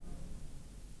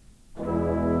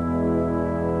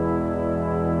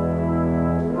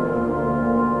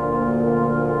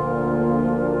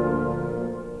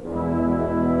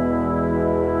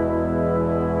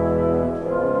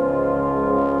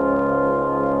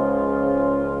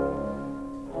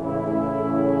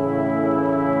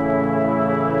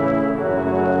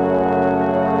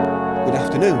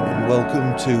afternoon and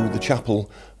welcome to the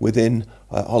chapel within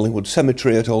Hollinwood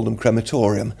Cemetery at Oldham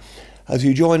Crematorium as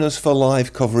you join us for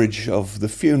live coverage of the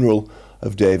funeral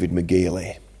of David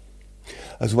McGealy.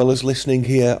 As well as listening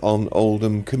here on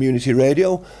Oldham Community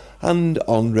Radio and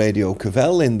on Radio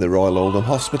Cavell in the Royal Oldham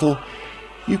Hospital,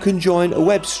 you can join a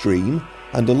web stream,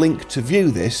 and a link to view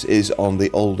this is on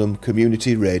the Oldham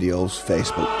Community Radio's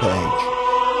Facebook page.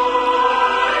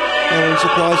 Now,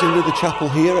 unsurprisingly, the chapel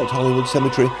here at Hollinwood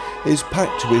Cemetery is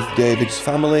packed with David's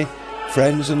family,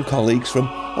 friends and colleagues from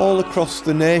all across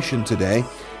the nation today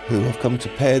who have come to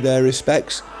pay their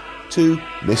respects to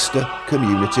Mr.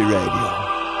 Community Radio.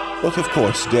 But of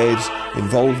course, Dave's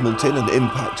involvement in and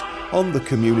impact on the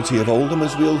community of Oldham,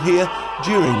 as we'll hear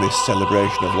during this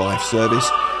celebration of life service,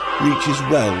 reaches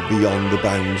well beyond the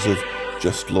bounds of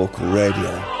just local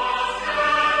radio.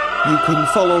 You can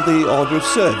follow the order of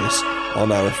service on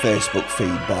our Facebook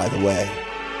feed, by the way.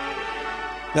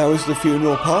 Now, as the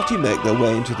funeral party make their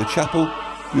way into the chapel,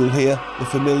 you'll hear the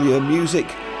familiar music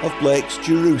of Blake's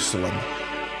Jerusalem,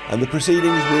 and the proceedings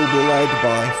will be led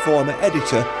by former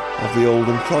editor of the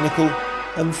Oldham Chronicle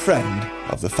and friend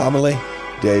of the family,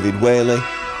 David Whaley,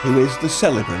 who is the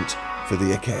celebrant for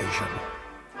the occasion.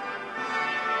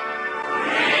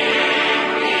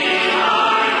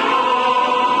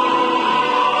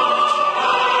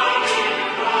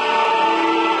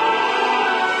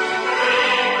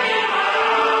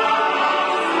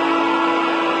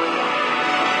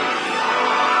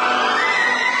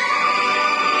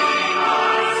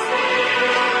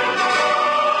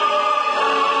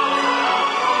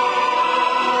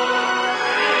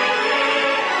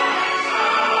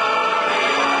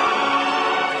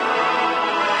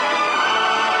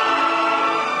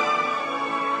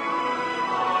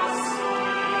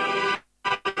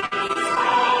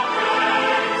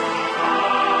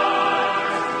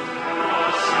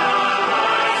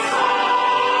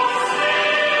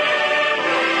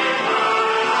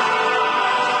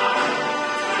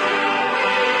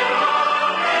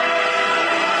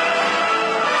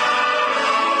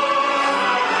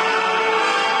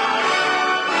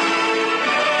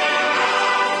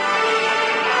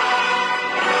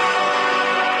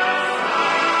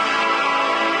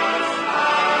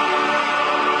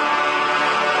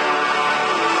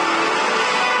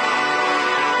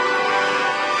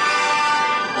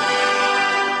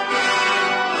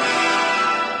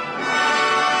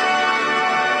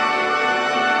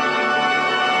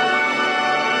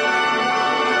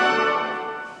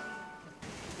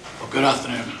 Good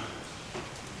afternoon.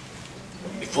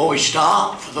 Before we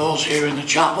start, for those here in the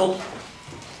chapel,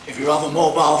 if you have a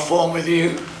mobile phone with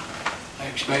you, I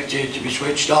expect it to be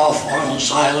switched off or on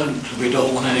silent. We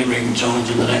don't want any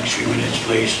ringtones in the next few minutes,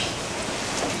 please.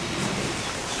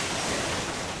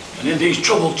 And in these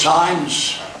troubled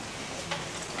times,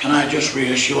 can I just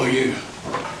reassure you,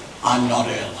 I'm not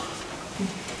ill.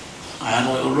 I had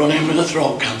a little run-in with a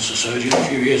throat cancer surgeon a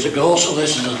few years ago, so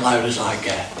listen as loud as I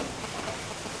get.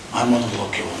 I'm one of the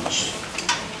lucky ones.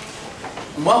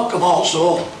 And welcome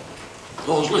also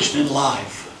those listening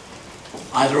live,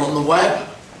 either on the web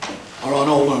or on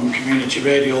Oldham Community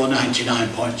Radio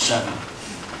 99.7.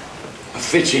 A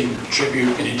fitting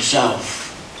tribute in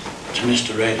itself to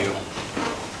Mr. Radio.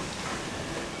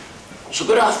 So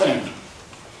good afternoon.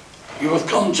 You have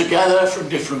come together from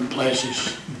different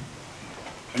places,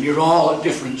 and you're all at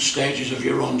different stages of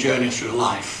your own journey through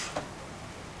life.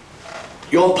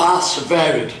 Your paths are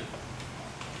varied,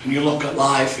 and you look at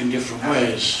life in different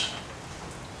ways.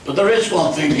 But there is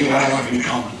one thing you all have in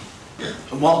common.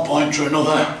 At one point or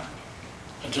another,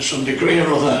 and to some degree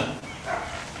or other,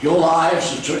 your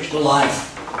lives have touched the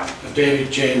life of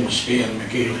David James Ian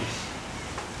McGealy.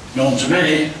 Known to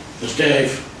many as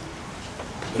Dave,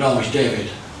 but always David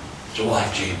to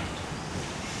wife Jean.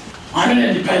 I'm an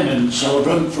independent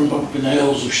celebrant from up in the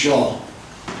hills of Shaw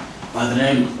by the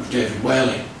name of David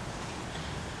Whaley.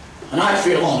 And I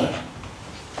feel honoured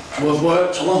to have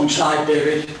worked alongside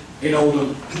David in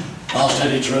Oldham whilst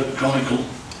editor at the Chronicle,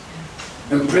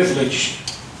 and privileged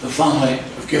the family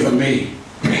have given me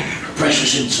a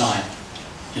precious insight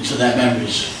into their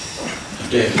memories of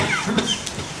David.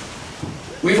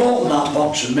 We've opened that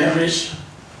box of memories,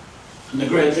 and the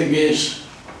great thing is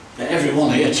that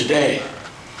everyone here today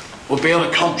will be able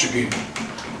to contribute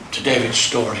to David's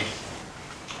story.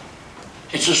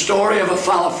 It's a story of a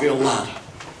Fallowfield lad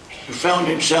who found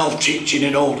himself teaching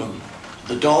in Oldham at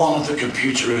the dawn of the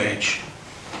computer age,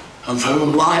 and for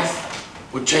whom life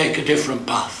would take a different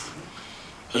path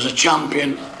as a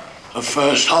champion of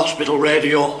first hospital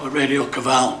radio at Radio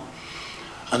Cavell,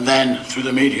 and then through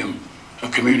the medium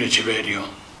of community radio.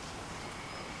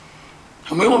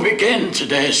 And we will begin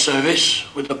today's service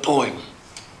with a poem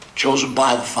chosen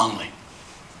by the family.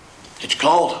 It's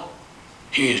called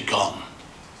He Is Gone.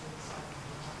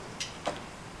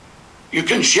 You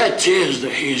can shed tears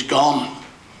that he is gone,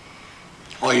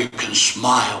 or you can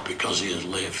smile because he has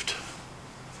lived.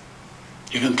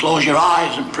 You can close your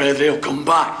eyes and pray that he'll come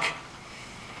back,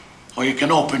 or you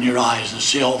can open your eyes and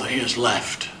see all that he has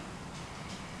left.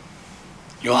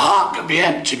 Your heart can be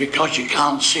empty because you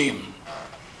can't see him,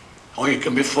 or you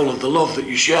can be full of the love that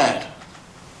you shared.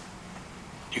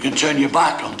 You can turn your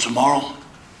back on tomorrow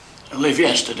and live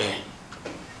yesterday,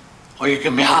 or you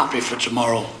can be happy for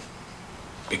tomorrow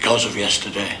because of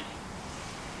yesterday.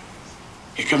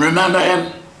 You can remember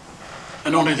him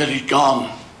and only that he's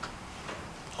gone,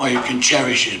 or you can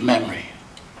cherish his memory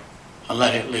and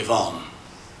let it live on.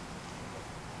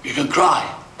 You can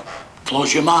cry,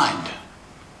 close your mind,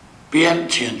 be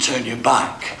empty and turn your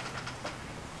back,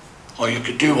 or you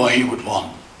could do what he would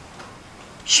want.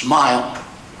 Smile,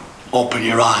 open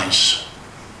your eyes,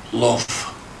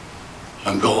 love,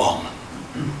 and go on.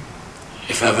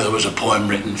 If ever there was a poem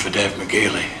written for Dave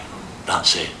McGealy,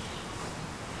 that's it.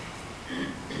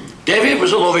 David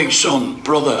was a loving son,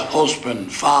 brother,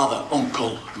 husband, father,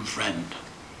 uncle, and friend.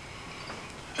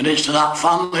 And it's to that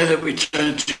family that we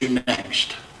turn to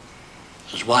next,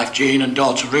 as wife Jean and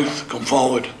daughter Ruth come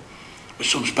forward with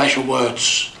some special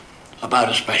words about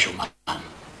a special man.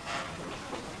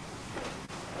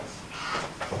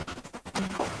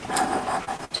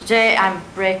 Today I'm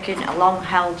breaking a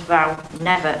long-held vow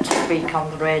never to speak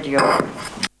on the radio.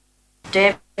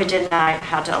 David and I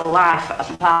had a life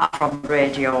apart from the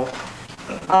radio.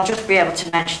 I'll just be able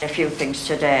to mention a few things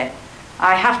today.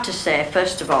 I have to say,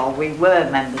 first of all, we were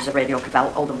members of Radio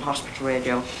Cavell, Oldham Hospital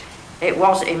Radio. It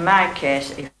was, in my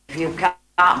case, if you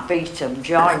can't beat them,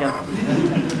 join them.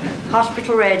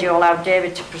 Hospital Radio allowed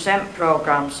David to present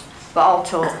programmes, but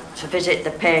also to visit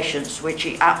the patients, which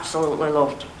he absolutely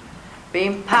loved.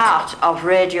 Being part of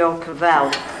Radio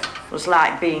Cavell was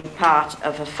like being part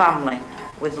of a family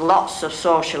with lots of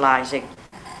socialising.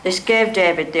 This gave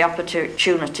David the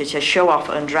opportunity to show off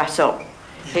and dress up.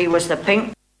 He was the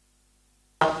pink,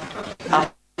 a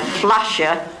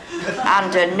flasher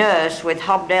and a nurse with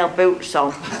hobnail boots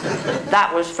on.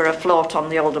 That was for a float on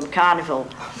the Oldham Carnival.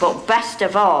 But best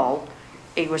of all,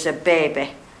 he was a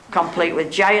baby, complete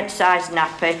with giant-sized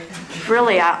nappy,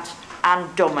 frilly hat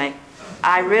and dummy.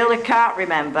 I really can't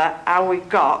remember how we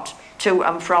got to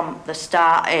and from the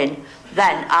Star Inn,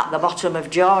 then at the bottom of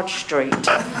George Street.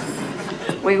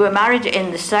 We were married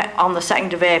on the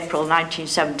 2nd of April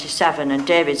 1977, and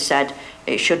David said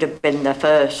it should have been the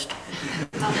 1st.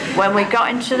 When we got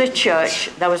into the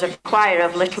church, there was a choir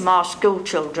of Littlemore school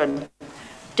children.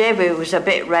 David was a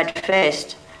bit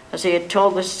red-faced, as he had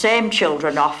told the same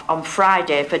children off on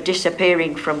Friday for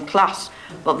disappearing from class,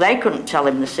 but they couldn't tell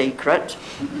him the secret.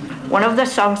 One of the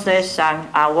songs they sang,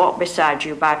 I'll Walk Beside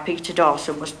You by Peter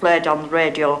Dawson, was played on the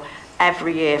radio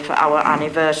every year for our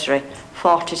anniversary,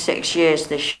 46 years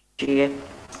this year. When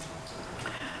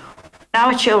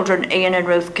our children, Ian and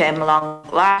Ruth, came along,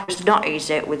 life was not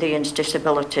easy with Ian's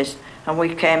disabilities, and we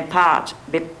became part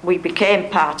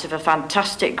of a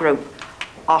fantastic group,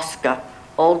 Oscar,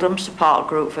 Oldham Support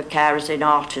Group for Carers in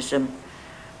Autism.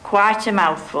 Quite a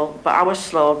mouthful, but our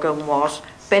slogan was,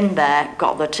 been there,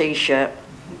 got the t-shirt.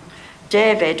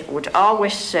 David would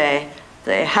always say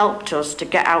that he helped us to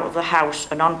get out of the house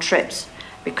and on trips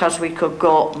because we could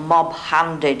go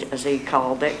mob-handed, as he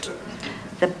called it.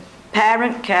 The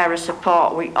parent-carer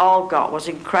support we all got was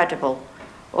incredible.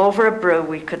 Over a brew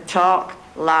we could talk,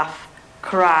 laugh,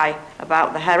 cry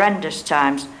about the horrendous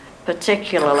times,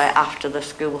 particularly after the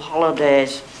school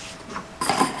holidays.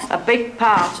 A big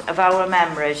part of our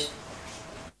memories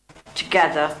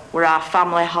together were our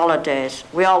family holidays.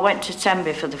 We all went to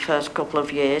Tenby for the first couple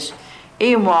of years.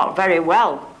 Ian walked very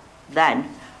well then,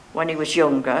 when he was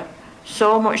younger,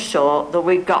 so much so that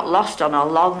we got lost on a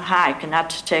long hike and had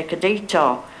to take a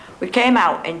detour. We came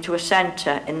out into a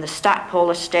centre in the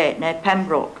Stackpole estate near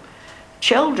Pembroke.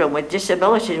 Children with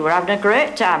disabilities were having a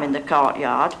great time in the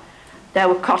courtyard. There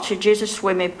were cottages, a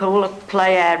swimming pool,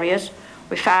 play areas.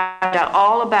 We found out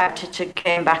all about it and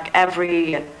came back every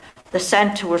year. The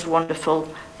centre was wonderful,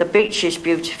 the beaches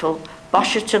beautiful,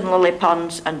 Bosherton lily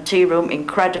ponds and tea room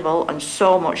incredible, and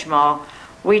so much more.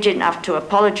 We didn't have to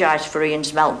apologise for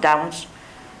Ian's meltdowns.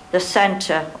 The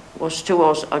centre was to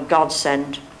us a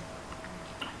godsend.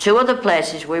 Two other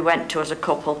places we went to as a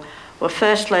couple were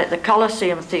firstly at the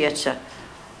Coliseum Theatre.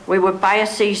 We would buy a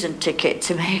season ticket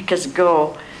to make us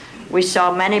go. We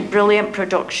saw many brilliant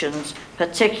productions,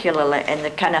 particularly in the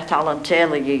Kenneth Allen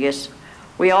Taylor years.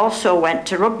 We also went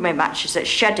to rugby matches at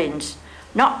Sheddings,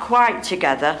 not quite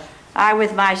together, I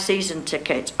with my season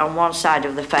ticket on one side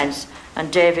of the fence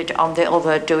and David on the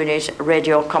other doing his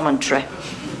radio commentary.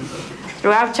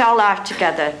 Throughout our life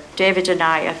together, David and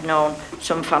I have known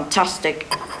some fantastic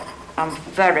and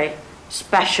very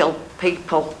special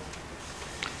people.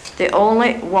 The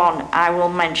only one I will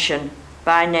mention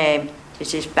by name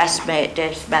is his best mate,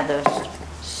 Dave Smethers,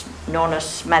 known as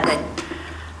Smethy.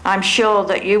 I'm sure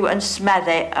that you and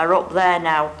Smethy are up there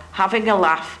now, having a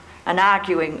laugh and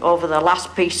arguing over the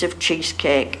last piece of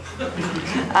cheesecake.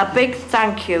 A big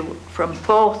thank you from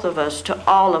both of us to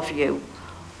all of you.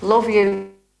 Love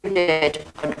you, did,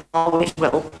 and always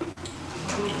will.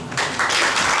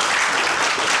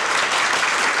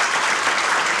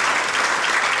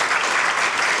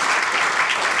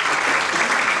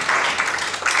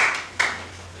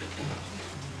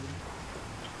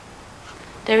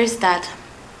 Dearest Dad,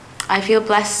 I feel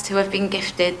blessed to have been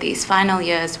gifted these final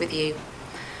years with you.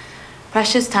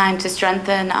 Precious time to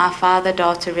strengthen our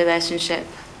father-daughter relationship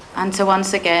and to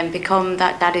once again become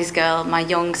that daddy's girl my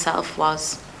young self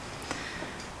was.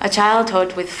 A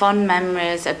childhood with fond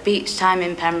memories of beach time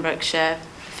in Pembrokeshire,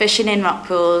 fishing in rock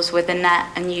pools with a net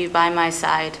and you by my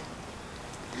side.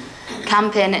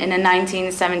 Camping in a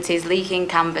 1970s leaking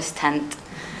canvas tent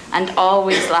and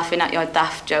always laughing at your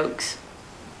daft jokes.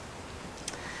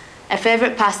 A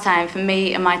favourite pastime for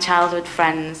me and my childhood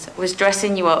friends was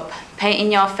dressing you up,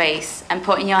 painting your face and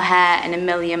putting your hair in a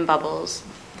million bubbles.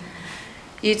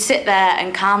 You'd sit there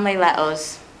and calmly let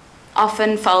us,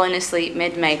 often falling asleep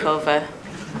mid-makeover.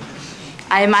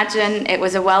 I imagine it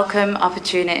was a welcome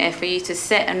opportunity for you to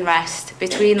sit and rest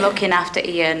between looking after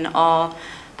Ian or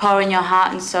pouring your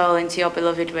heart and soul into your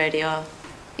beloved radio.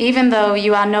 Even though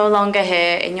you are no longer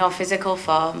here in your physical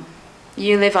form,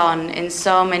 you live on in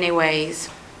so many ways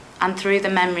and through the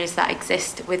memories that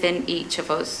exist within each of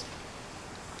us.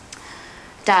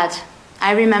 Dad,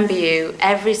 I remember you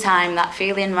every time that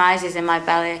feeling rises in my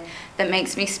belly that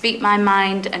makes me speak my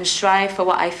mind and strive for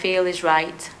what I feel is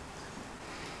right.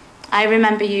 I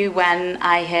remember you when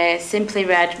I hear Simply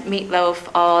Red,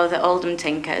 Meatloaf or the Oldham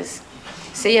Tinkers,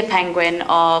 see a penguin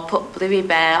or put Bluey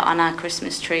Bear on our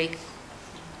Christmas tree.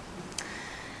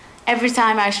 Every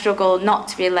time I struggle not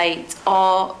to be late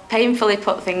or painfully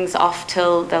put things off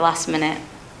till the last minute,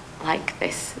 like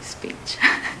this speech.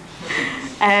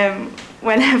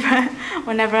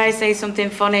 Whenever I say something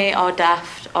funny or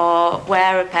daft or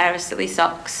wear a pair of silly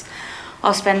socks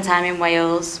or spend time in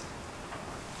Wales.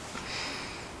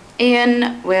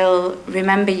 Ian will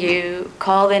remember you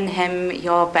calling him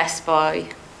your best boy,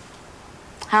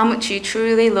 how much you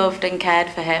truly loved and cared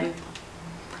for him,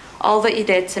 all that you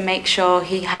did to make sure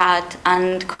he had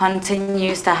and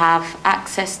continues to have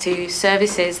access to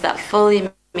services that fully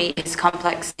meet his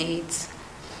complex needs.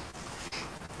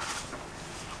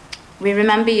 We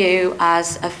remember you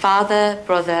as a father,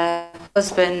 brother,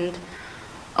 husband,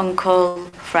 uncle,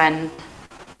 friend.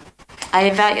 I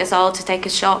invite us all to take a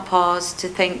short pause to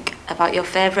think about your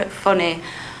favourite funny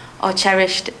or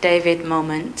cherished David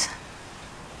moment.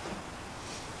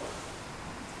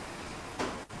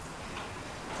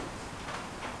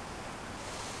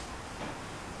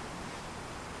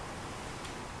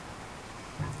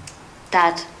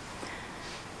 Dad,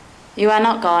 you are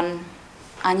not gone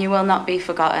and you will not be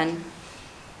forgotten.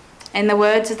 In the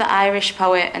words of the Irish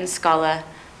poet and scholar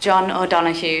John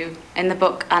O'Donoghue in the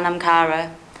book Anam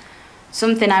Cara,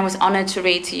 something I was honoured to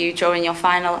read to you during your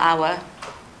final hour,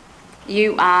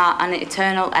 you are an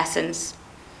eternal essence,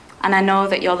 and I know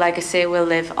that your legacy will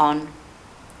live on.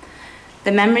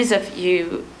 The memories of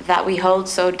you that we hold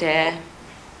so dear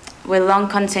will long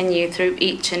continue through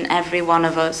each and every one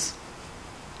of us.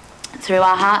 Through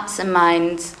our hearts and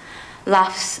minds,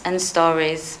 laughs and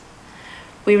stories,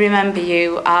 we remember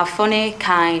you, our funny,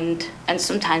 kind, and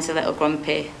sometimes a little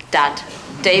grumpy Dad,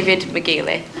 David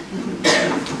McGealy.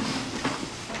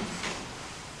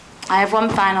 I have one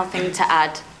final thing to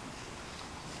add.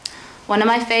 One of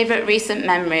my favourite recent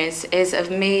memories is of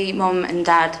me, Mum and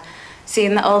Dad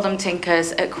seeing the Oldham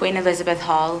Tinkers at Queen Elizabeth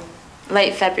Hall,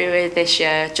 late February this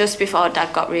year, just before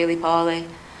Dad got really poorly.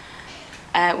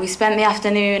 We spent the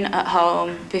afternoon at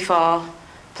home before,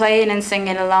 playing and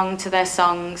singing along to their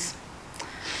songs.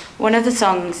 One of the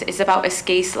songs is about a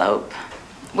ski slope,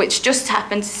 which just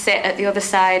happened to sit at the other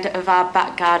side of our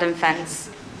back garden fence.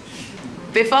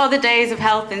 Before the days of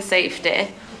health and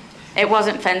safety, it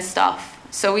wasn't fenced off,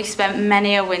 so we spent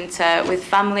many a winter with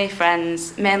family,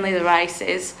 friends, mainly the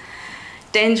Rices,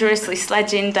 dangerously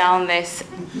sledging down this,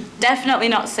 definitely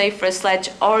not safe for a sledge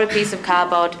or a piece of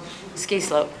cardboard, ski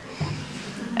slope.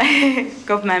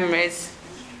 Good memories.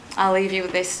 I'll leave you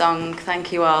with this song.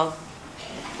 Thank you all.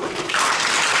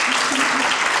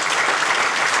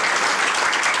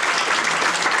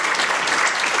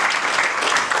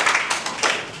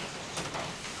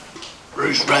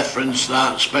 Bruce referenced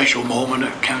that special moment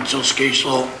at Cavell ski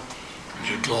slope, which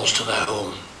was close to their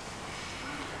home.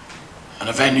 And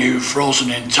a venue frozen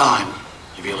in time,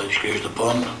 if you'll excuse the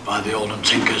pun, by the Oldham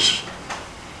Tinkers.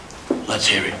 Let's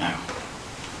hear it now.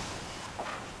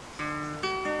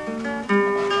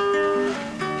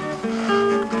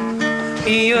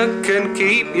 You can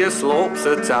keep your slopes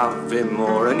at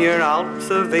Aviemore and your Alps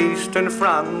of eastern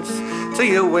France. To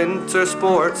your winter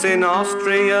sports in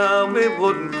Austria, we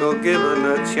wouldn't go given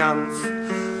a chance.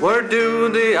 Where do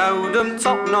the Oldham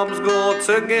top knobs go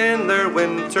to gain their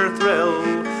winter thrill?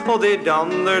 Oh, they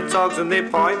don their togs and they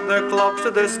point their clocks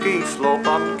to the ski slope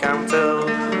on Cavell.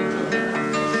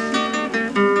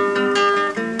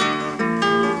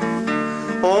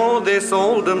 Oh, this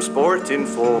Oldham sporting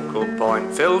focal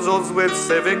point fills us with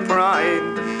civic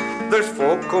pride. There's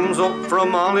folk comes up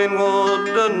from Hollinwood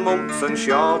and Monks and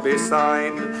Shaw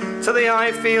beside. To the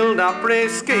Highfield Après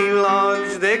Ski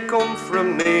Lodge they come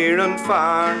from near and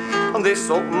far. On this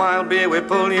up mile bay we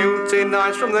polluting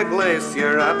nice from the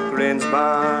glacier at Grange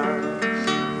Bar.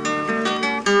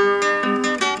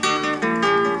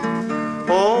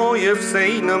 Oh, you've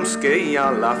seen them ski, a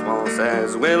Laffman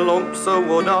says, with lumps of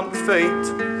wood on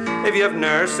feet. If you've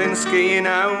nursing skiing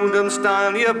Oldham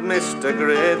style, you've missed a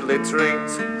greatly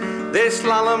treat. They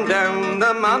slalom down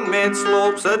the man-made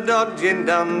slopes, a-dodging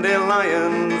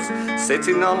dandelions,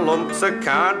 sitting on lumps of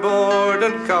cardboard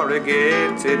and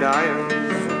corrugated irons.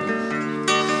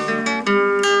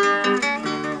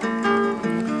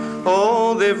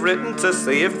 Oh, they've written to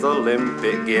see if the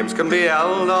Olympic Games can be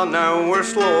held on our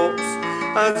slopes.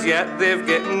 As yet they've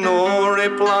getting no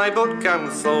reply, but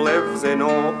council lives in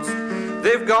hopes.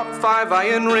 They've got 5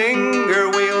 iron ringer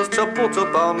wheels to put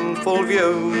up on full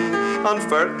view. On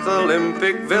Firth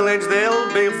Olympic Village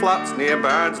they'll be flats near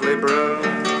Bardsley Brew.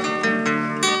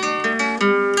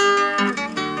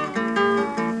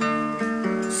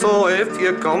 So if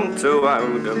you come to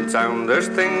Oldham town, there's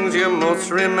things you must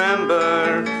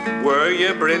remember. Were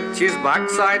your breeches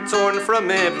backside torn from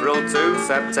April to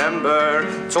September?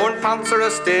 Torn pants are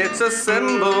a status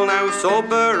symbol now, so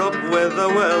bear up with a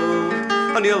will.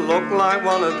 And you look like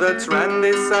one of the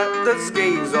trendy set that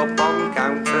skis up on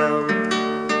Cavell.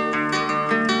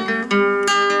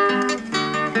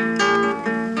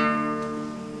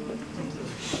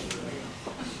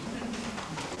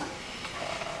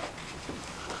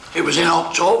 It was in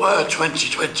October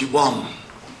 2021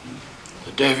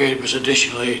 that David was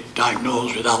additionally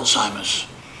diagnosed with Alzheimer's,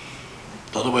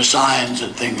 though there were signs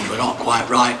that things were not quite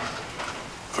right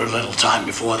for a little time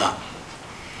before that.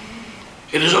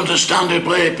 It has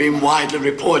understandably been widely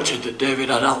reported that David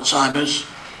had Alzheimer's.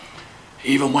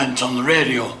 He even went on the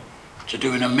radio to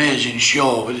do an amazing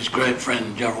show with his great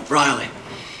friend Gerald Briley,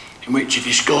 in which he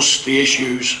discussed the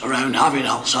issues around having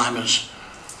Alzheimer's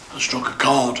and struck a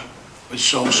chord with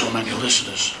so many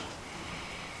listeners.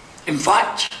 In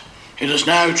fact, it has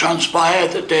now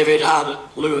transpired that David had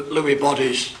Lewy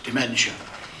bodies dementia,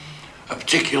 a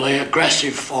particularly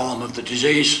aggressive form of the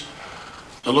disease,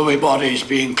 the Lewy bodies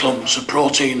being clumps of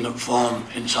protein that form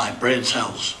inside brain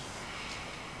cells.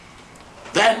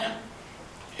 Then,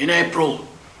 in April,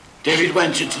 David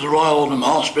went into the Royal Oldham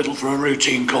Hospital for a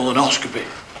routine colonoscopy,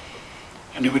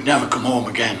 and he would never come home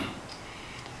again.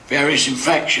 Various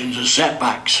infections and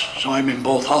setbacks saw him in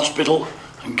both hospital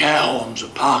and care homes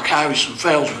at Park House and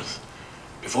Failsworth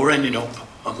before ending up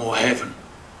at Moorhaven.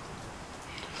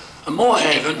 At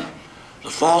Moorhaven, the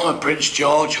former Prince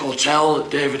George hotel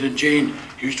that David and Jean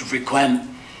used to frequent,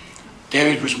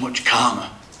 David was much calmer.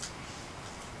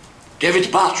 David's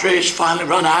batteries finally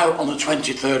ran out on the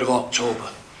 23rd of October,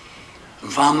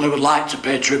 and family would like to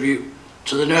pay tribute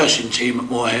to the nursing team at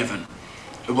Moorhaven,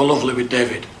 who were lovely with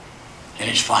David in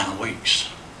his final weeks.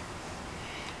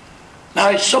 Now,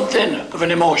 it's something of an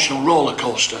emotional roller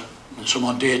coaster when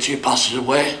someone dear to you passes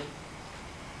away.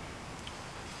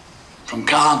 From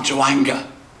calm to anger,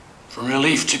 from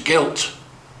relief to guilt,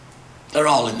 they're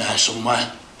all in there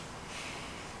somewhere.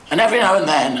 And every now and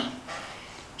then,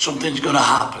 something's going to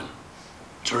happen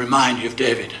to remind you of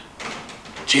David.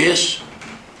 Tears?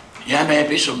 Yeah,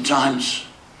 maybe sometimes.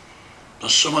 But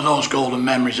some of those golden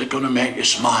memories are going to make you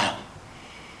smile.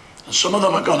 And some of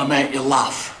them are going to make you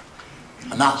laugh.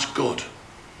 And that's good.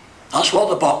 That's what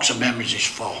the box of memories is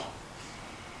for.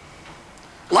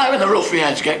 Like when the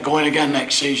Ruffians get going again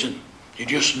next season, you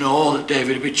just know that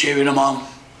David will be cheering them on.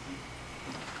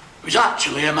 He was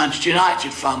actually a Manchester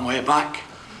United fan way back.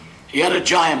 He had a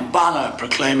giant banner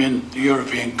proclaiming the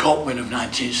European Cup win of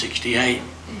 1968.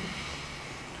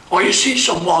 Or you see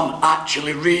someone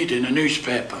actually reading a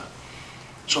newspaper,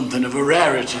 something of a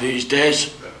rarity these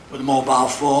days with mobile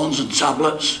phones and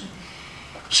tablets.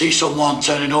 see someone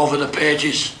turning over the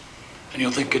pages and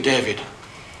you'll think of David,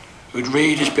 who'd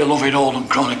read his beloved Oldham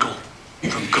Chronicle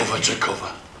from cover to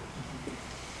cover.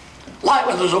 Like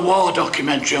when there's a war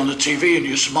documentary on the TV and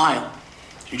you smile,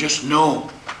 you just know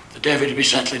that David would be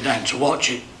settling down to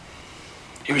watch it.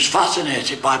 He was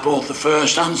fascinated by both the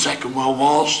First and Second World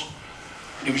Wars.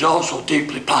 He was also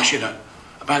deeply passionate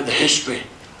about the history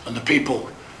and the people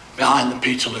behind the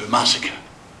Peterloo Massacre.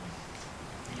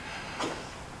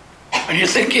 And you're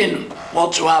thinking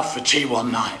what to have for tea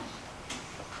one night,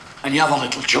 and you have a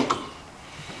little chuckle.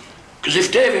 Because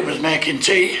if David was making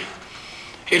tea,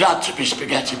 it had to be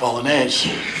spaghetti bolognese.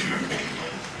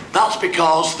 That's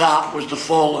because that was the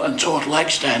full and total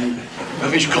extent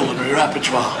of his culinary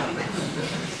repertoire.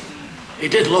 He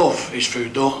did love his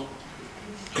food though.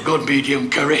 A good medium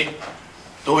curry,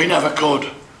 though he never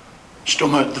could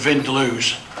stomach the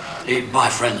vindaloos eaten by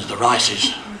friends the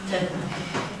Rices.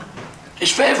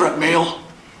 His favourite meal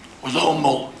was a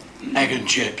humble egg and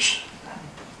chips,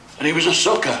 and he was a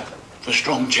sucker for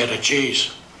strong cheddar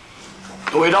cheese,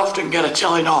 though he'd often get a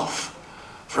telling off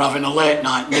for having a late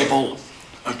night nibble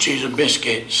of cheese and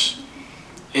biscuits.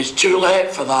 It's too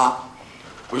late for that,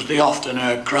 was the often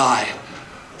heard cry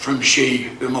from she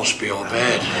who must be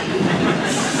obeyed.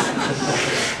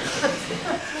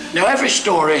 Now every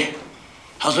story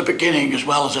has a beginning as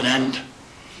well as an end.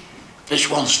 This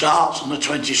one starts on the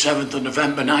 27th of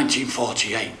November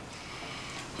 1948,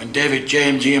 when David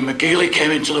James Ian McGealy came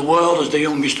into the world as the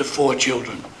youngest of 4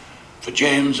 children. For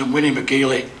James and Winnie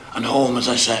McGealy, and home, as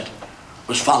I said,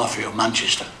 was Fallowfield,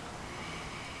 Manchester.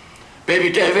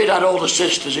 Baby David had older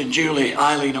sisters in Julie,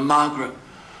 Eileen and Margaret,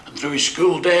 and through his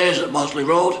school days at Mosley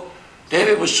Road,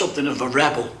 David was something of a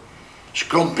rebel.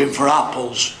 Scrumping for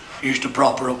apples used to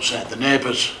proper upset the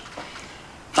neighbours.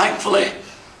 Thankfully,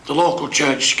 the local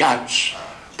church scouts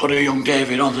put a young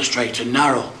David on the straight and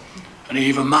narrow, and he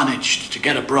even managed to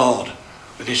get abroad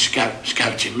with his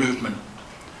scouting movement.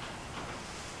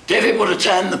 David would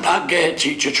attend the Padgate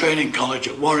Teacher Training College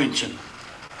at Warrington,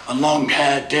 and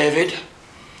long-haired David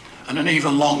and an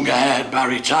even longer-haired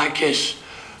Barry Tykis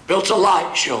built a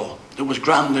light show that was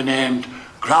grandly named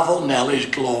Cavell Nellie's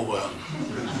Glowworm.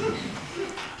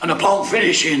 And upon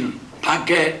finishing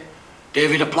Padgate,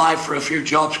 David applied for a few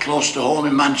jobs close to home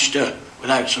in Manchester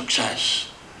without success,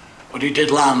 but he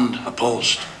did land a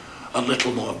post at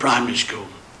Littlemore Primary School.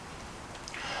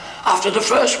 After the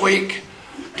first week,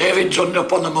 David turned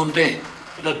up on the Monday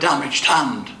with a damaged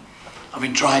hand,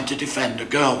 having tried to defend a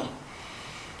girl.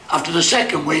 After the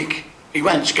second week, he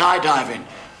went skydiving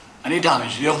and he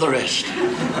damaged the other wrist.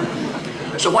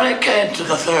 So when it came to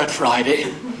the third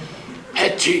Friday,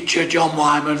 head teacher John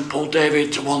Wyman pulled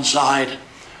David to one side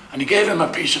and he gave him a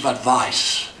piece of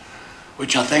advice,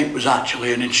 which I think was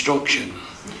actually an instruction.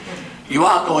 You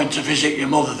are going to visit your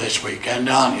mother this weekend,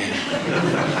 aren't you?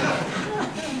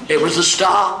 It was the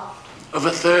start of a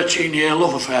 13-year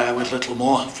love affair with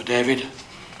Littlemore for David.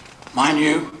 Mind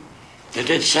you, they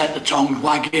did set the tongue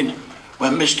wagging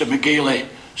when Mr. McGealy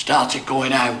started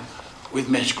going out with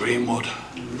Miss Greenwood.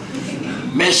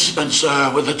 Miss and Sir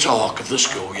were the talk of the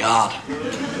schoolyard.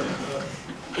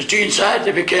 As Jean said,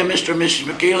 they became Mr. and Mrs.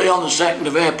 McGealy on the 2nd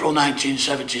of April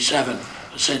 1977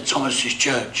 at St Thomas's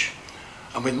Church.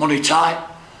 And with money tight,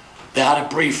 they had a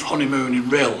brief honeymoon in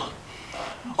Rill.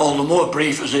 All the more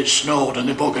brief as it snowed and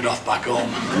they buggered off back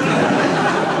home.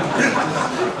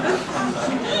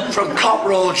 From Cop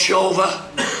Road, Shover,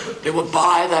 they would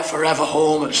buy their forever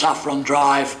home at Saffron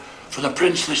Drive for the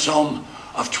princely sum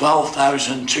of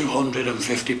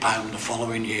 £12,250 the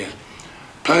following year,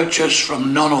 purchased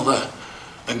from none other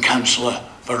than Councillor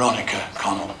Veronica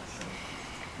Connell.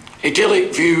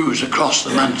 Idyllic views across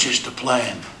the Manchester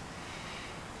plain?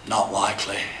 Not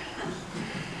likely.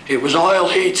 It was oil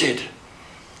heated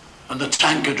and the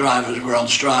tanker drivers were on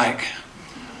strike.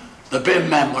 The bin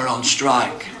men were on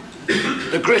strike.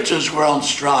 The gritters were on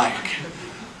strike.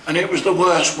 And it was the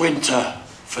worst winter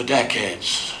for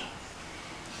decades.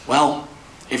 Well,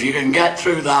 if you can get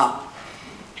through that,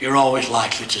 you're always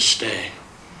likely to stay.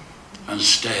 And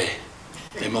stay,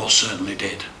 they most certainly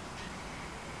did.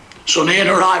 So Ian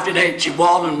arrived in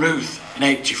 81 and Ruth in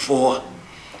 84,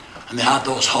 and they had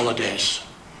those holidays.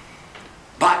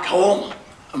 Back home,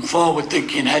 and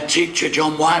forward-thinking head teacher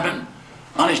John Wyman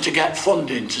managed to get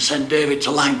funding to send David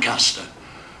to Lancaster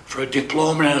for a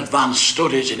diploma in advanced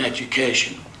studies in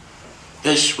education.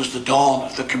 This was the dawn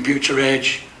of the computer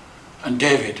age, and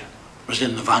David was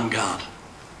in the vanguard.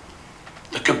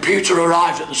 The computer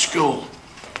arrived at the school,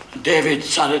 and David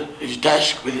sat at his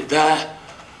desk with it there,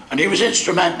 and he was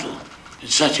instrumental in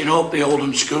setting up the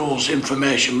Oldham School's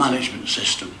information management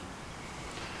system.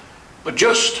 But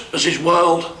just as his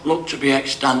world looked to be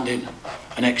extending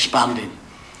and expanding,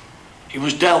 he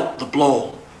was dealt the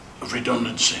blow of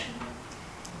redundancy.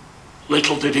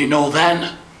 Little did he know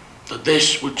then that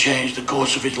this would change the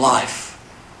course of his life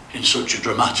in such a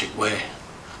dramatic way.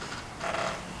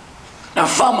 Now,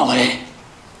 family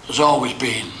has always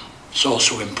been so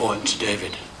important to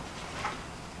David.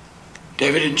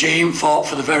 David and Jean fought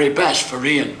for the very best for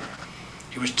Ian.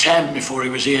 He was 10 before he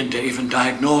was even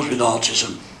diagnosed with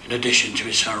autism, in addition to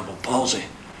his cerebral palsy.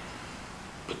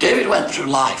 But David went through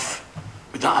life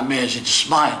with that amazing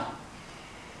smile.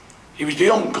 He was the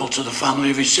uncle to the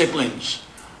family of his siblings,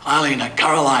 Eileen and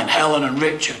Caroline, Helen and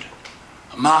Richard,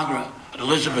 and Margaret and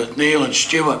Elizabeth, Neil and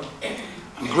Stuart,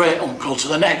 and great uncle to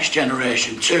the next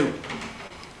generation too.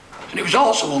 And he was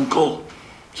also uncle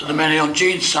to the many on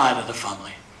Jean's side of the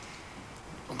family.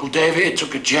 Uncle David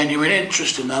took a genuine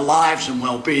interest in their lives and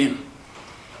well-being,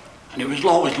 and it was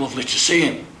always lovely to see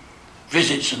him.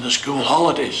 Visits in the school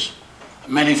holidays,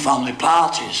 and many family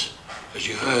parties. As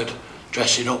you heard,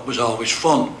 dressing up was always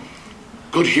fun,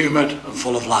 good-humoured and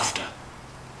full of laughter.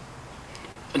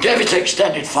 And David's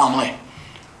extended family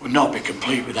would not be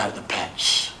complete without the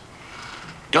pets.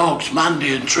 Dogs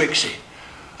Mandy and Trixie,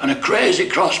 and a crazy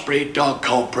crossbreed dog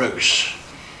called Bruce.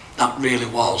 That really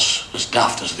was as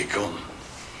daft as they come.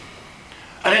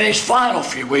 And in his final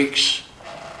few weeks,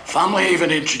 family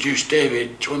even introduced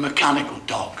David to a mechanical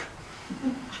dog.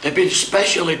 They've been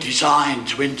specially designed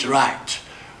to interact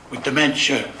with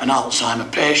dementia and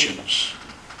Alzheimer patients.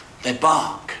 They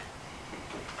bark.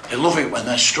 They love it when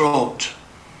they're stroked.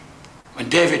 When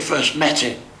David first met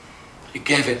it, he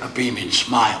gave it a beaming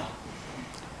smile,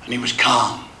 and he was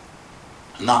calm,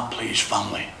 and that pleased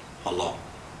family a lot.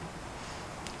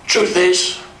 Truth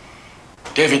is,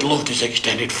 David loved his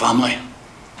extended family,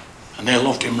 and they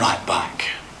loved him right back.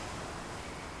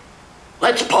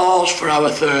 Let's pause for our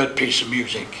third piece of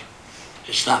music.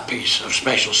 It's that piece of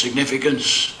special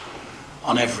significance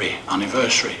on every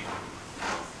anniversary.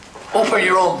 Open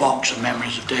your own box of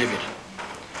memories of David.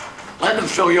 Let them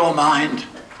fill your mind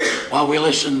while we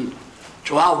listen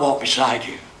to I'll Walk Beside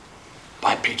You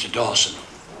by Peter Dawson.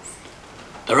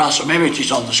 There are some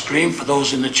images on the screen for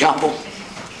those in the chapel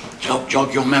to help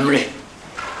jog your memory.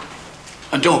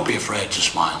 And don't be afraid to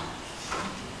smile.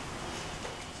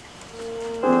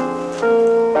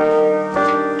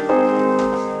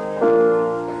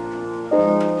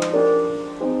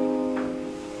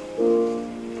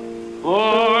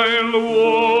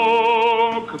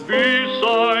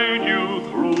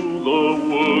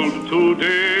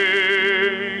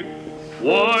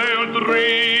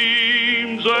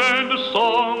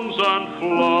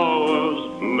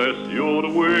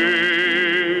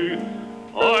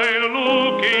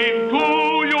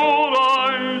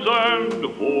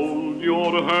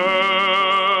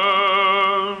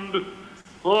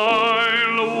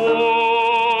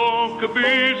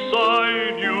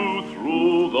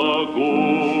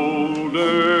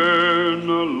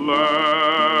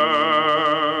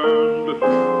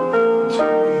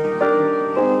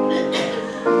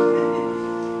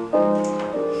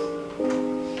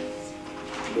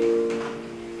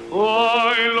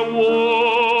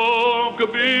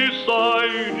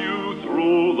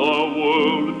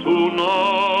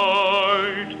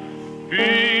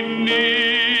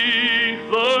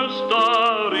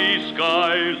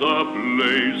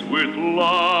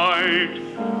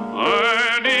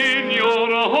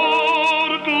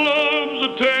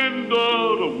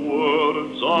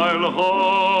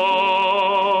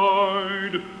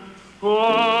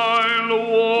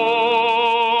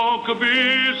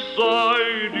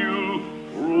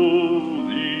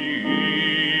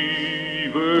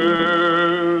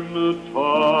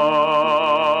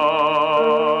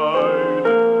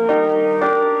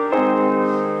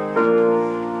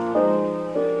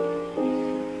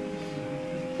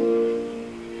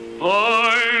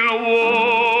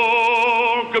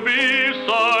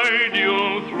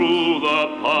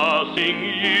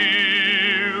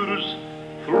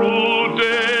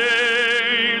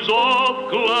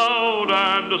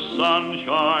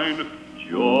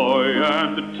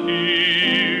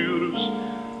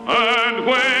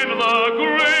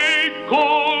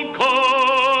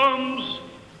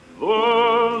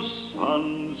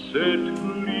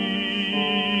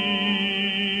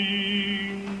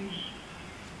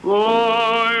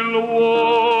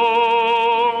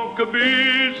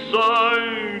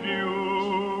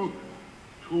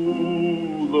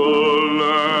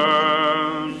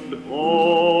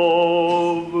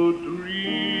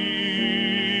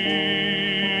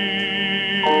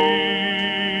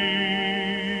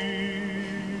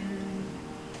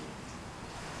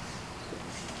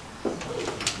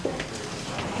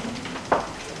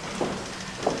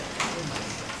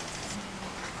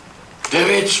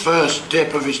 David's first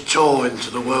dip of his toe into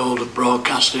the world of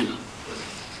broadcasting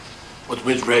was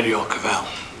with Radio Cavell.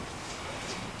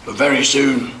 But very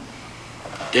soon,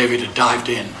 David had dived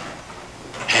in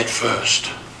head first.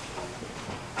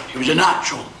 He was a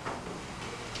natural.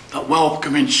 That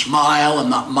welcoming smile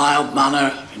and that mild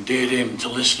manner endeared him to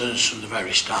listeners from the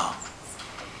very start.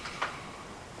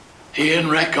 He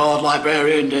and record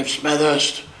librarian Dave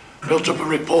Smethurst built up a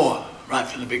rapport right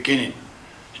from the beginning.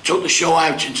 They took the show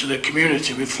out into the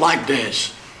community with Flag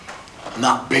Days and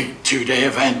that big 2-day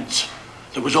event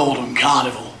that was Oldham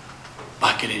Carnival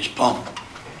back in its pomp.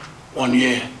 One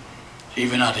year, he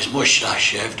even had his moustache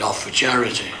shaved off for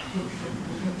charity.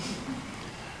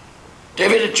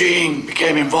 David and Jean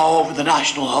became involved with the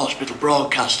National Hospital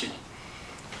Broadcasting,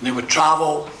 and they would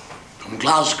travel from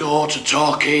Glasgow to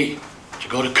Torquay to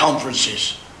go to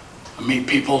conferences and meet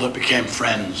people that became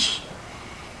friends.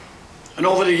 And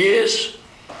over the years,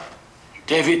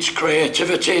 David's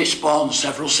creativity spawned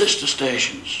several sister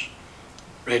stations: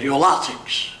 Radio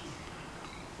Latics,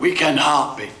 Weekend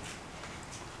Heartbeat,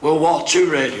 World War II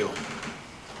Radio,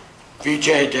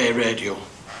 VJ Day Radio,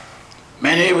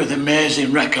 many with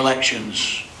amazing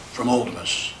recollections from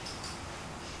Oldhamers,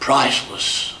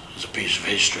 priceless as a piece of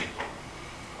history.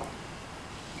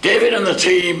 David and the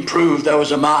team proved there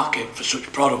was a market for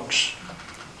such products,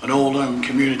 and Oldham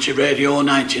Community Radio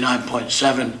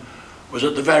 99.7 was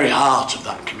at the very heart of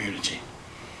that community.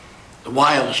 The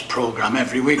wireless programme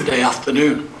every weekday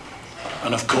afternoon,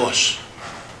 and of course,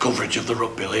 coverage of the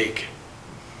Rugby League.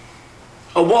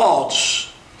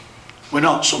 Awards were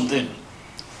not something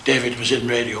David was in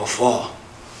radio for,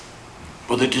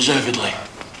 but they deservedly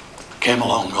came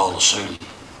along all too soon.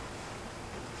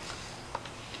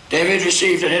 David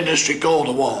received an Industry Gold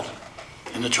Award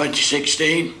in the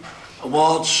 2016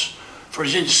 awards for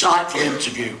his insightful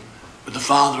interview with the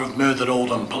father of murdered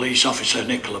Oldham police officer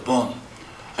Nicola Bunn,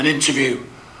 an interview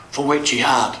for which he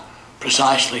had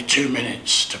precisely 2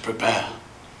 minutes to prepare.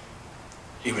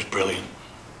 He was brilliant.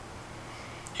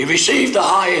 He received the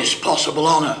highest possible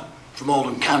honour from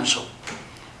Oldham Council,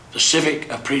 the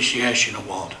Civic Appreciation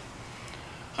Award.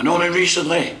 And only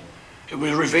recently it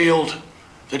was revealed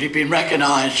that he'd been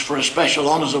recognised for a Special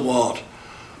Honours Award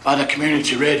by the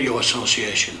Community Radio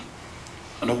Association,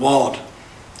 an award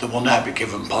that will now be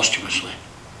given posthumously.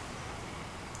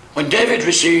 When David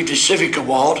received his Civic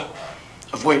Award,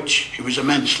 of which he was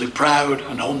immensely proud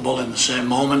and humble in the same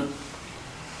moment,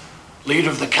 leader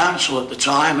of the council at the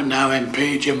time and now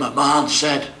MP Jim McMahon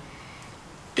said,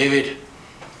 "David,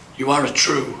 you are a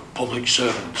true public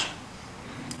servant.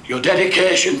 Your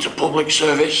dedication to public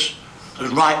service has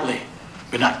rightly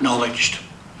been acknowledged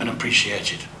and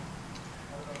appreciated."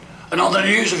 And on the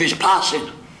news of his passing,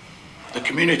 the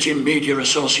Community Media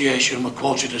Association were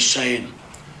quoted as saying,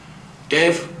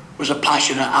 "Dave was a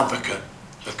passionate advocate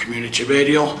of community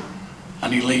radio,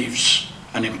 and he leaves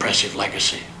an impressive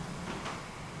legacy."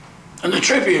 And the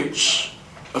tributes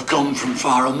have come from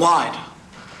far and wide.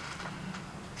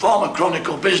 Former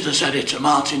Chronicle business editor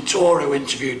Martin Torre, who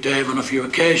interviewed Dave on a few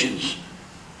occasions,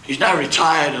 he's now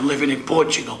retired and living in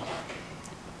Portugal.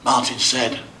 Martin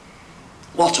said,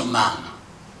 "What a man."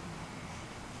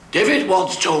 David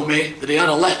once told me that he had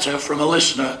a letter from a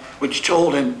listener which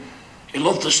told him he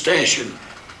loved the station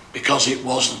because it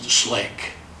wasn't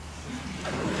slick.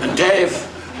 And Dave,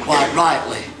 quite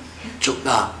rightly, took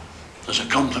that as a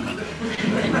compliment.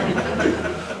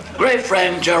 Great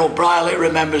friend Gerald Briley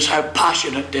remembers how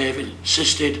passionate David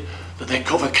insisted that they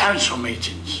cover council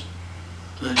meetings,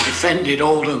 and that defended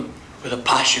Oldham with a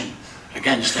passion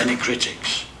against any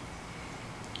critics.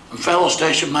 And fellow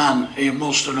station man Ian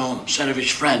Wolstenholme said of his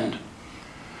friend,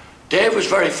 "Dave was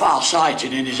very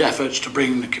far-sighted in his efforts to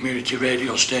bring the community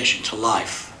radio station to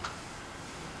life.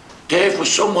 Dave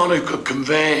was someone who could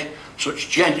convey such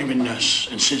genuineness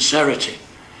and sincerity,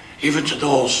 even to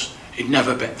those he'd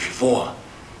never met before,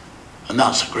 and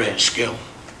that's a great skill."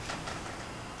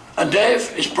 And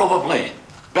Dave is probably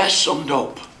best summed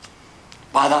up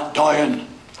by that doyen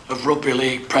of rugby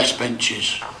league press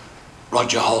benches,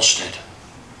 Roger Halstead.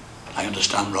 I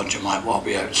understand Roger might well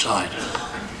be outside.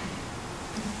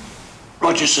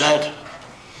 Roger said,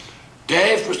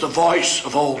 "Dave was the voice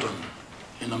of Oldham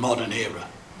in the modern era,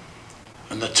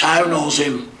 and the town owes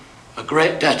him a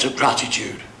great debt of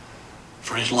gratitude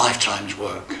for his lifetime's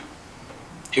work.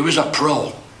 He was a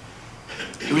pro.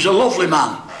 He was a lovely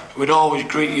man who would always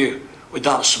greet you with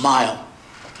that smile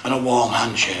and a warm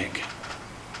handshake."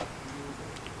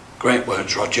 Great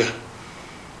words, Roger.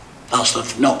 That's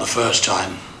not the first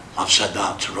time I've said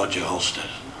that to Roger Halstead.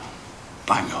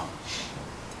 Bang on.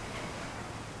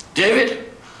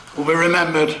 David will be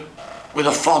remembered with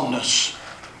a fondness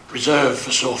reserved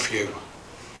for so few.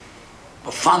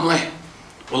 But family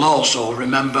will also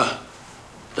remember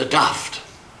the daft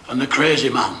and the crazy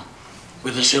man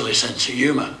with a silly sense of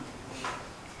humour.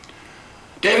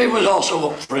 David was also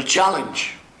up for a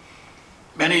challenge.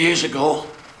 Many years ago,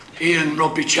 he and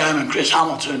rugby chairman Chris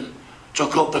Hamilton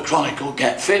took up the Chronicle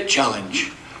Get Fit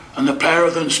challenge, and the pair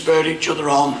of them spurred each other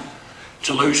on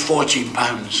to lose 14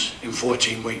 pounds in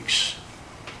 14 weeks.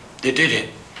 They did it,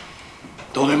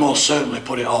 though they most certainly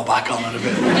put it all back on in a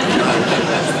bit.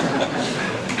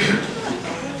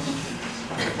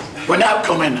 We're now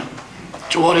coming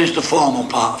to what is the formal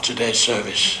part of today's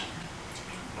service.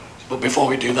 But before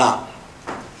we do that,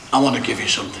 I want to give you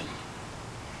something.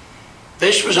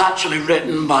 This was actually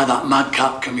written by that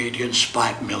madcap comedian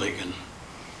Spike Milligan,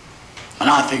 and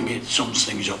I think it sums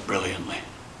things up brilliantly.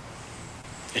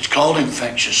 It's called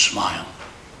Infectious Smile.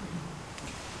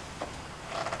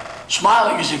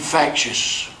 Smiling is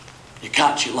infectious. You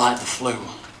catch it like the flu.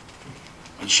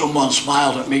 When someone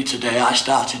smiled at me today, I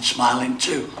started smiling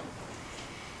too.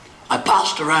 I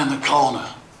passed around the corner.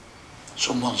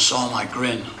 Someone saw my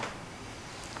grin.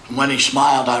 And when he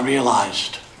smiled, I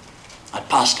realised I'd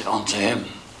passed it on to him.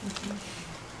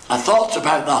 I thought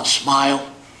about that smile,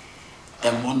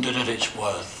 then wondered at its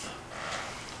worth.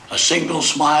 A single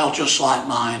smile just like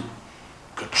mine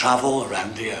could travel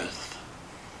around the earth.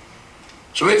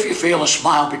 So if you feel a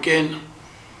smile begin,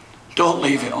 don't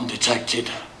leave it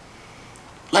undetected.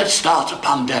 Let's start a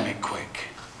pandemic quick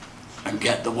and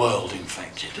get the world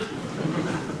infected.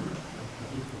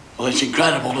 Well, it's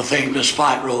incredible to think that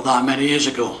Spike wrote that many years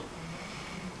ago,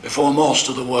 before most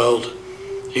of the world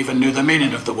even knew the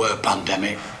meaning of the word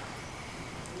pandemic.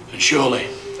 And surely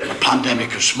a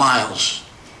pandemic of smiles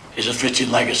is a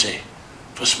fitting legacy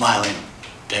for smiling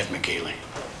Dave McGealy.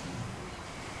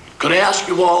 Could I ask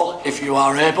you all, if you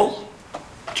are able,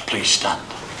 to please stand.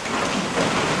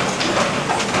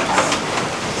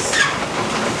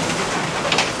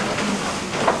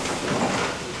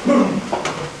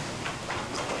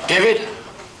 David,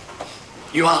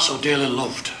 you are so dearly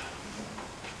loved.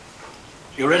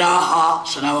 You're in our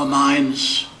hearts and our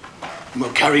minds, and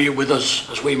we'll carry you with us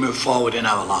as we move forward in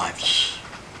our lives.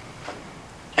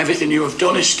 Everything you have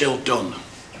done is still done.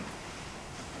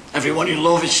 Everyone you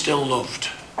love is still loved.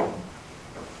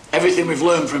 Everything we've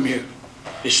learned from you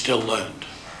is still learned.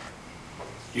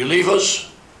 You leave us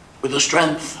with the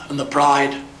strength and the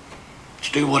pride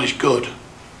to do what is good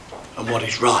and what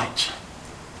is right.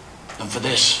 And for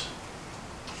this,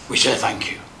 we say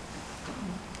thank you.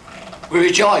 We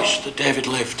rejoice that David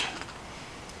lived.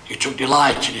 You took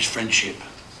delight in his friendship.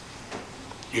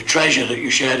 You treasure that you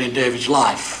shared in David's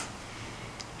life.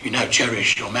 You now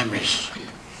cherish your memories.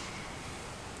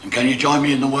 And can you join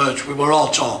me in the words we were all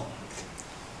taught,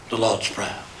 the Lord's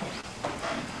Prayer?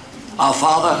 Our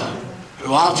Father,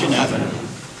 who art in heaven,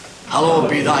 hallowed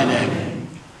be thy name.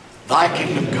 Thy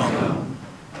kingdom come,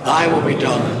 thy will be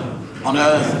done, on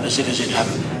earth as it is in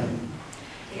heaven.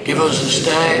 Give us this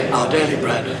day our daily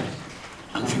bread,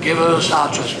 and forgive us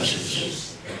our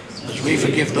trespasses, as we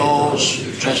forgive those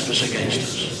who trespass against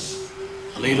us.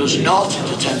 And lead us not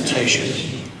into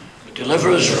temptation, but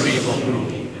deliver us from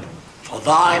evil. For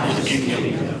thine is the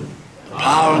kingdom, the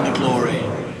power and the glory,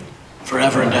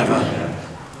 forever and ever.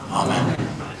 Amen.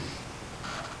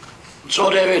 And so,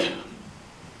 David,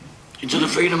 into the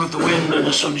freedom of the wind and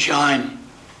the sunshine,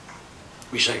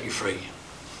 we set you free.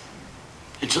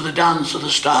 Into the dance of the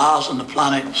stars and the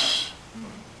planets,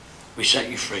 we set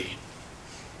you free.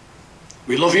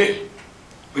 We love you,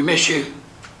 we miss you,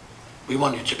 we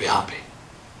want you to be happy.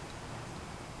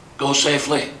 Go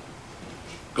safely,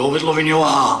 go with love in your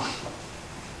heart,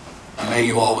 and may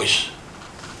you always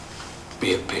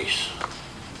be at peace.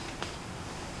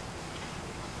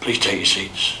 Please take your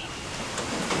seats.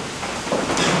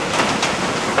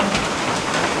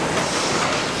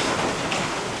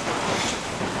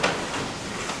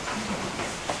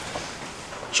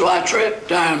 So our trip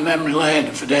down memory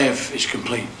lane for Dave is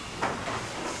complete.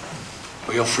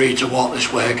 But you're free to walk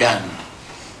this way again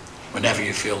whenever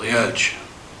you feel the urge.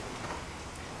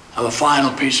 Our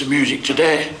final piece of music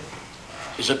today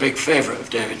is a big favourite of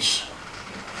David's.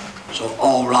 So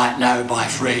All Right Now by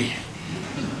Free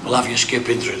will have you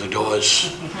skipping through the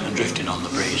doors and drifting on the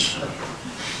breeze.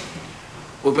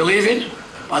 We'll be leaving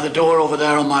by the door over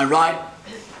there on my right.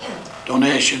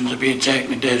 Donations are being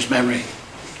taken in Dave's memory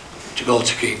to go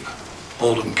to keep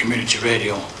Oldham Community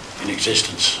Radio in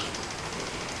existence.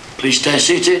 Please stay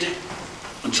seated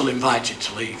until invited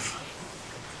to leave.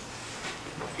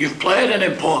 You've played an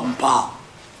important part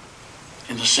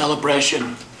in the celebration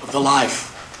of the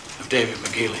life of David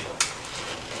McGealy.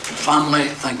 Family,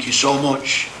 thank you so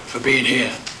much for being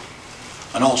here,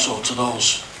 and also to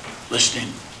those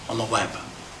listening on the web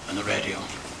and the radio.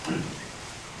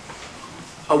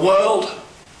 A world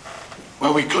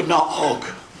where we could not hug,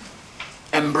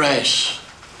 embrace,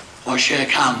 or shake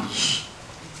hands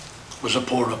was a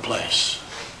poorer place.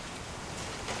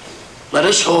 Let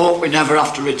us hope we never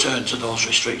have to return to those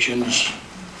restrictions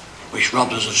which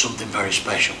robbed us of something very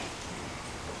special.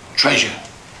 Treasure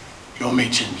your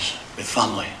meetings with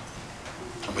family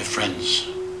and with friends.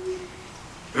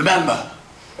 Remember,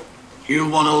 you're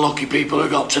one of the lucky people who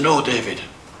got to know David.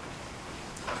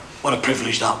 What a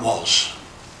privilege that was.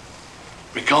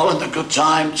 Recalling the good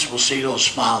times will see those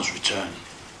smiles return.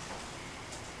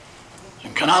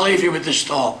 And can I leave you with this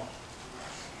thought?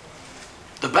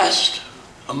 The best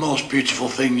and most beautiful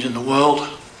things in the world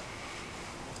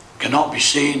cannot be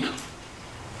seen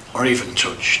or even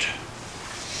touched.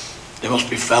 They must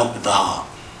be felt with the heart.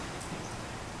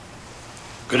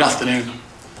 Good afternoon.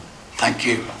 Thank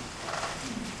you.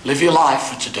 Live your life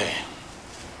for today,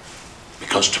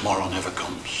 because tomorrow never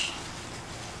comes.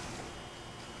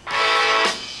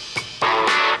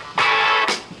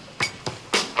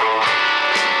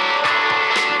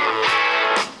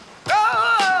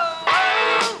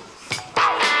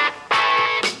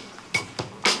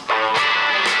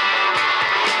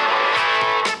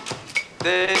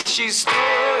 Then she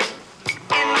stood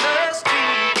in the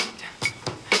street,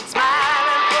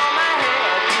 smiling from my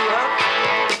head to her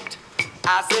feet.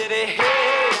 I said,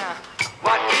 hey,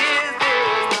 what is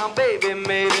this now, baby?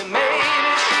 Maybe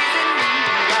she's in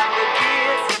need of a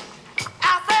kiss. I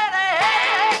said,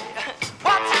 hey,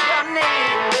 what's your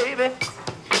name, baby?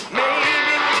 Maybe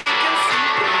we can see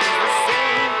things the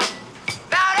same.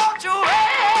 Now don't you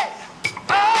wait,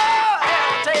 oh,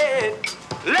 hesitate.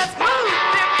 Let's move.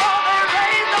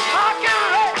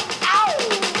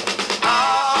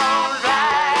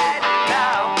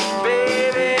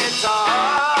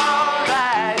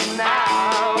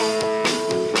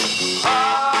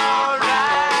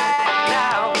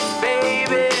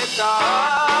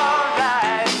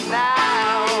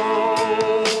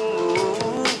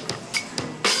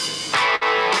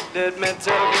 Let me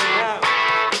tell you now.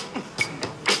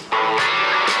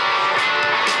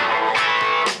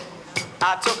 I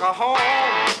took her home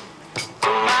to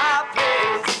my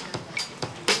place,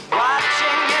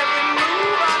 watching every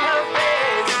move on her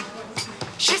face.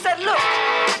 She said, look,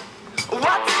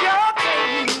 what's your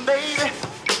game, baby?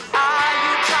 Are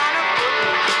you trying to put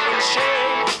me in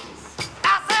shame?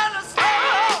 I said,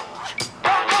 slow,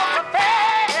 don't go so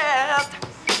fast.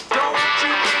 Don't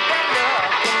you think that love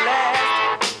can last?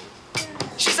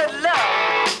 She said, love,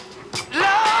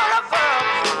 love of her.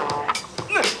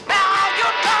 Now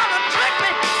you're trying to trick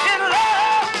me in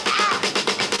love.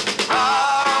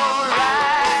 All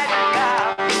right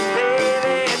now,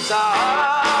 baby, it's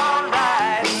all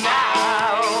right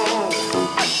now.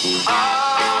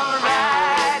 All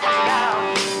right now,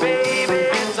 baby,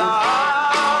 it's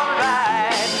all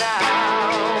right now.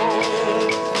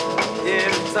 Yeah,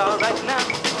 it's all right now.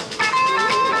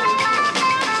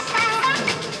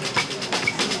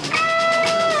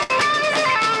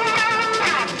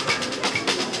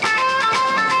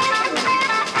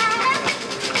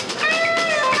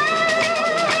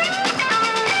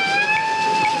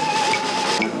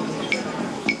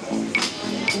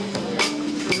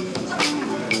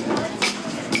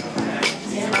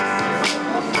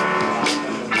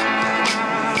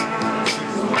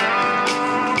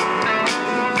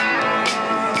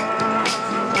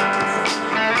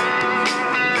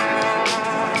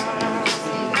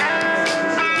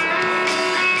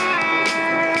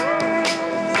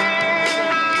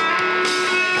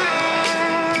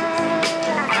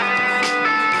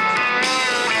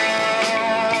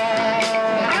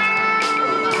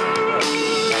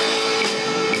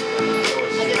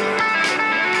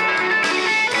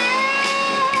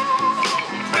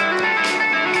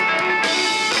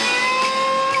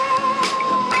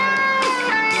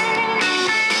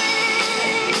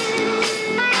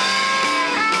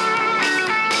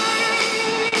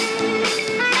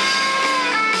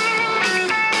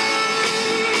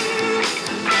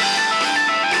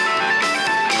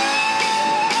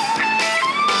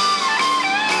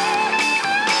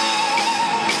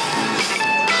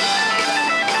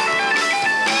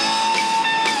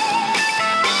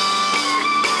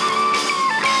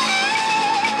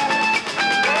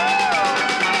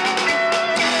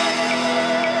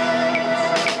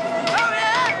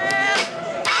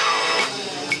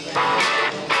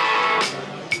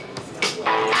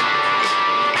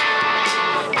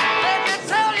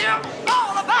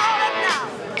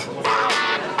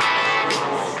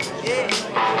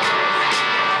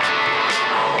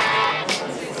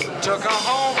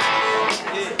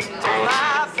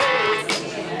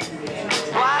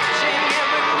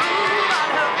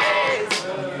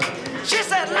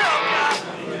 said, look,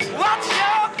 what's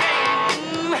your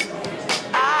game?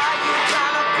 Are you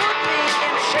trying to put me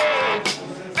in shame?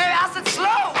 Baby, I said,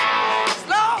 slow,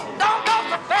 don't go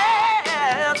so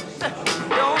fast.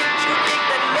 Don't you think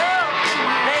that love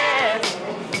can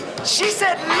last? She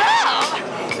said, love.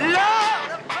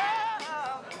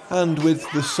 And with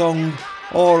the song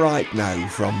All Right Now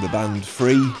from the band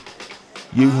Free,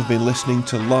 you have been listening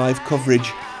to live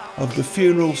coverage of the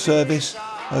funeral service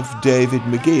of David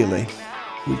McGealy,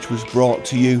 which was brought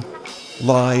to you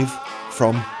live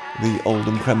from the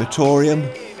Oldham Crematorium,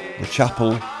 the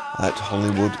chapel at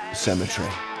Hollinwood Cemetery.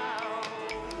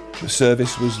 The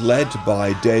service was led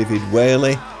by David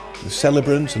Whaley, the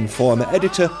celebrant and former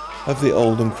editor of the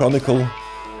Oldham Chronicle,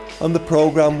 and the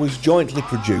programme was jointly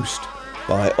produced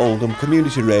by Oldham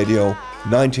Community Radio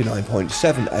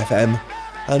 99.7 FM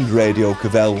and Radio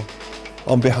Cavell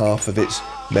on behalf of its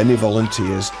many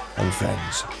volunteers and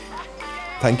friends.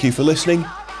 Thank you for listening,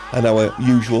 and our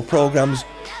usual programmes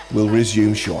will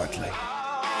resume shortly.